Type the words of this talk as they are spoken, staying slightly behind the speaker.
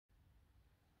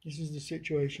This is the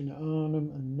situation at Arnhem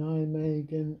and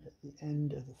Nijmegen at the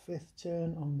end of the 5th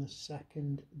turn on the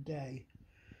 2nd day.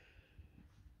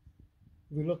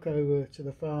 If we look over to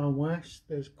the far west,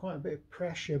 there's quite a bit of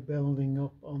pressure building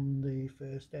up on the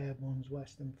 1st Airborne's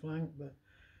western flank, but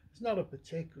it's not a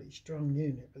particularly strong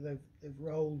unit, but they've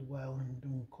rolled well and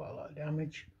done quite a lot of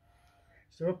damage.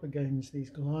 So they're up against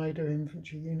these glider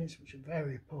infantry units, which are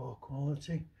very poor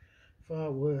quality,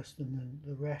 far worse than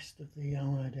the rest of the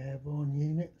Allied airborne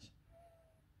units.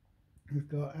 We've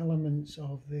got elements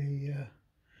of the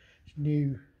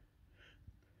new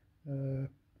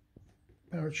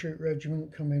parachute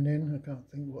regiment coming in. I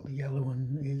can't think what the yellow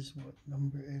one is, what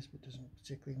number it is, but it doesn't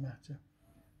particularly matter.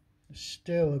 There's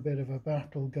still a bit of a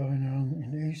battle going on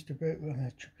in Oosterbeek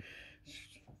when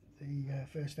the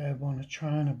 1st Airborne are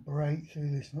trying to break through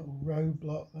this little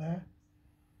roadblock there.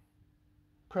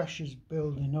 Pressure's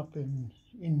building up in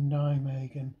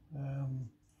Nijmegen.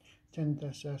 10th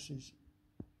SS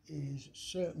is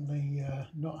certainly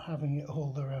not having it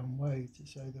all their own way, to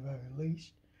say the very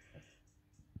least.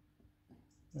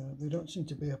 They don't seem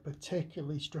to be a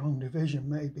particularly strong division.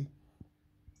 Maybe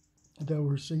they'll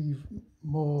receive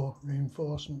more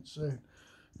reinforcements soon.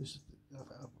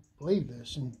 I believe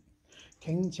there's some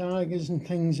King Tigers and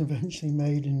things eventually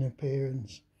made an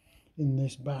appearance in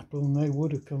this battle, and they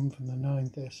would have come from the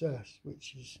 9th SS,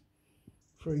 which is,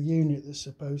 for a unit that's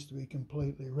supposed to be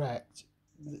completely wrecked,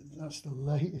 that's the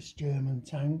latest German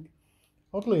tank.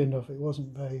 Oddly enough, it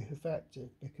wasn't very effective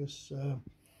because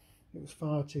it was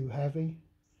far too heavy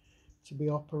to be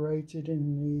operated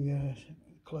in the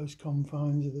close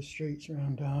confines of the streets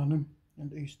around Arnhem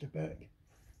and Oosterbeek.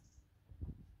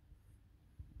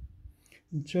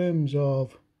 In terms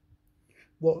of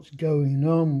what's going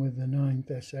on with the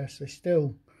 9th SS, they're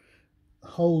still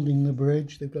holding the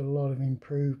bridge. They've got a lot of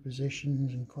improved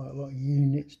positions and quite a lot of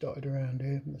units dotted around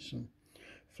here. There's some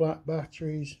flat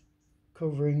batteries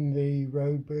covering the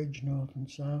road bridge north and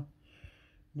south.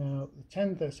 Now the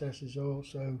 10th SS has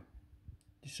also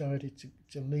decided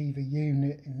to leave a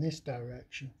unit in this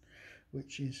direction,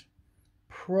 which is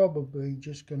probably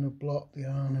just going to block the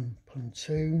Arnhem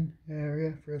pontoon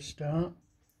area for a start.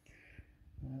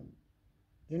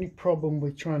 The only problem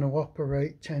with trying to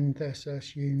operate 10th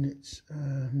SS units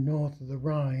north of the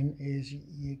Rhine is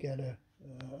you get a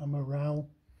morale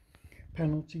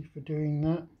penalty for doing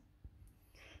that.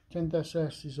 10th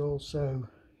SS is also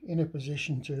in a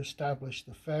position to establish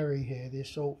the ferry here, the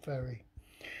assault ferry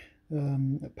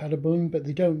at Paderborn, but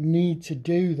they don't need to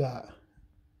do that.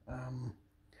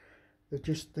 They're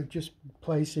just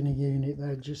placing a unit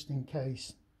there just in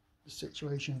case the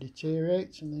situation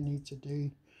deteriorates and they need to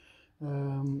do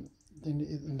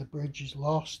then the bridge is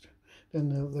lost. Then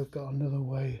they've got another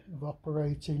way of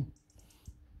operating,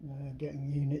 getting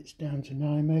units down to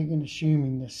Nijmegen,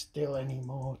 assuming there's still any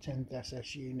more 10th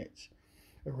SS units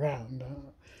around.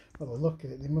 By the look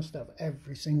at it, they must have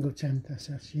every single 10th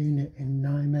SS unit in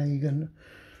Nijmegen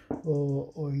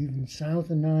or even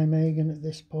south of Nijmegen at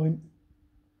this point.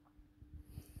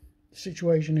 The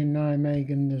situation in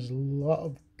Nijmegen, there's a lot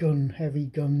of heavy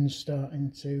guns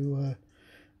starting to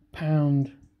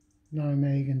pound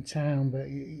Nijmegen town, but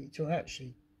to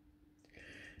actually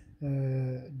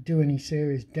do any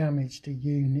serious damage to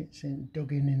units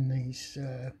dug in these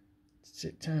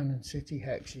town and city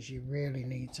hexes, you really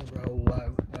need to roll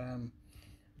low,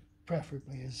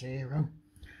 preferably a 0.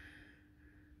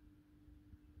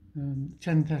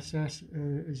 10th SS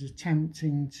is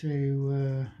attempting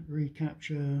to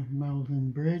recapture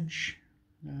Malvern Bridge.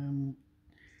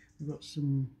 We've got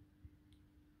some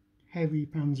heavy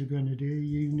Panzergrenadier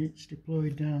units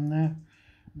deployed down there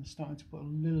and starting to put a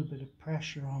little bit of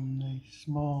pressure on the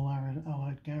small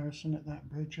Allied garrison at that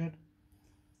bridgehead.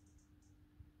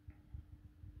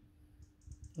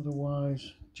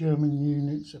 Otherwise, German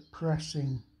units are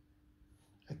pressing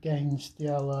against the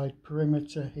Allied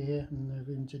perimeter here, and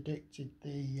they've interdicted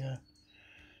the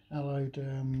Allied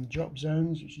drop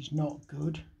zones, which is not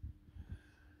good.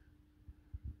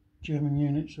 German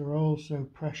units are also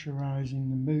pressurising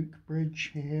the Mook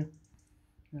bridge here,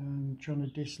 trying to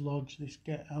dislodge this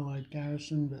Allied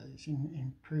garrison, but it's in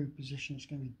improved position. It's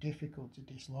going to be difficult to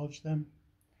dislodge them.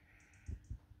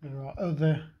 There are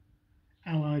other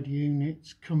Allied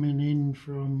units coming in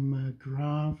from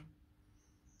Grave.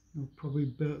 They'll probably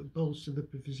bolster the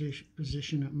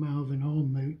position at Malvern or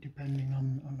Moot, depending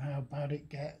on how bad it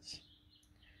gets.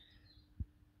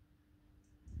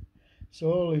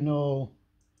 So all in all,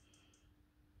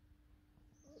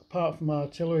 apart from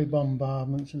artillery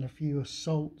bombardments and a few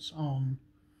assaults on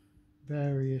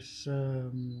various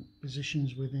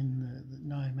positions within the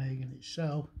Nijmegen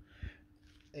itself,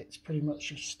 it's pretty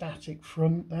much a static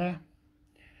front there.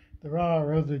 There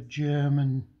are other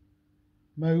German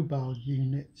mobile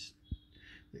units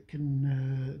that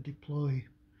can deploy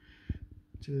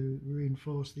to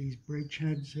reinforce these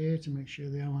bridgeheads here to make sure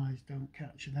the Allies don't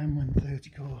capture them when 30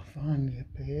 Corps finally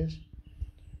appears.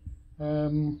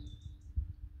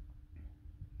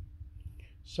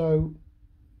 So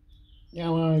the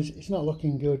Allies, it's not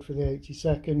looking good for the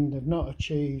 82nd. They've not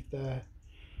achieved their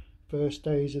first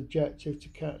day's objective to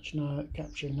capture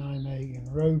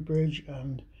Nijmegen road bridge,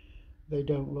 and they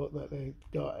don't look like they've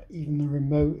got even the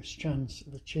remotest chance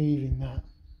of achieving that.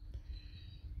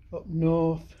 Up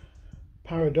north,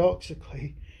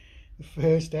 paradoxically, the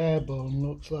 1st Airborne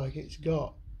looks like it's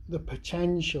got the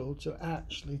potential to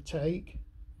actually take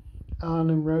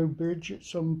Arnhem road bridge at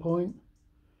some point.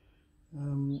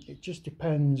 It just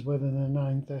depends whether the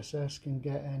 9th SS can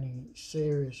get any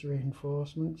serious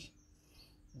reinforcements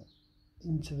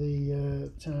into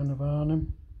the town of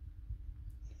Arnhem.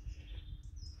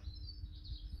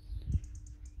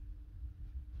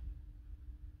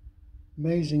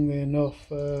 Amazingly enough,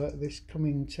 this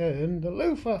coming turn, the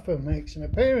Luftwaffe makes an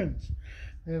appearance.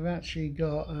 They've actually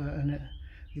got the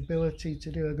ability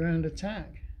to do a ground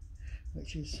attack,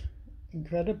 which is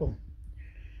incredible.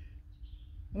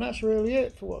 And that's really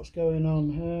it for what's going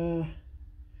on.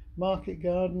 Market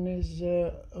Garden is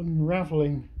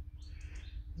unravelling.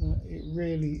 It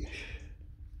really,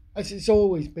 as it's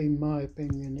always been my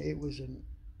opinion, it was an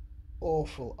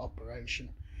awful operation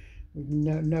with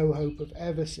no hope of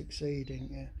ever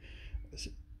succeeding.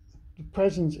 The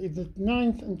presence, if the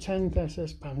 9th and 10th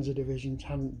SS Panzer Divisions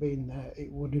hadn't been there,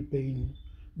 it would have been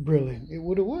brilliant. It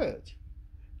would have worked.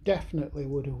 Definitely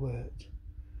would have worked.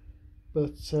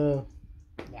 But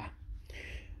yeah,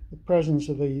 the presence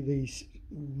of these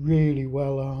really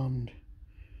well-armed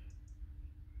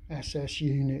SS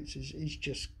units is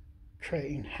just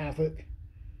creating havoc,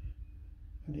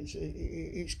 and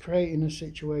it's creating a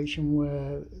situation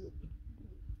where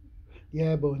the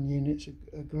airborne units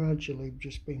are gradually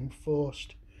just being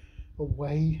forced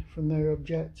away from their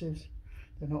objectives.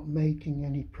 They're not making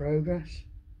any progress.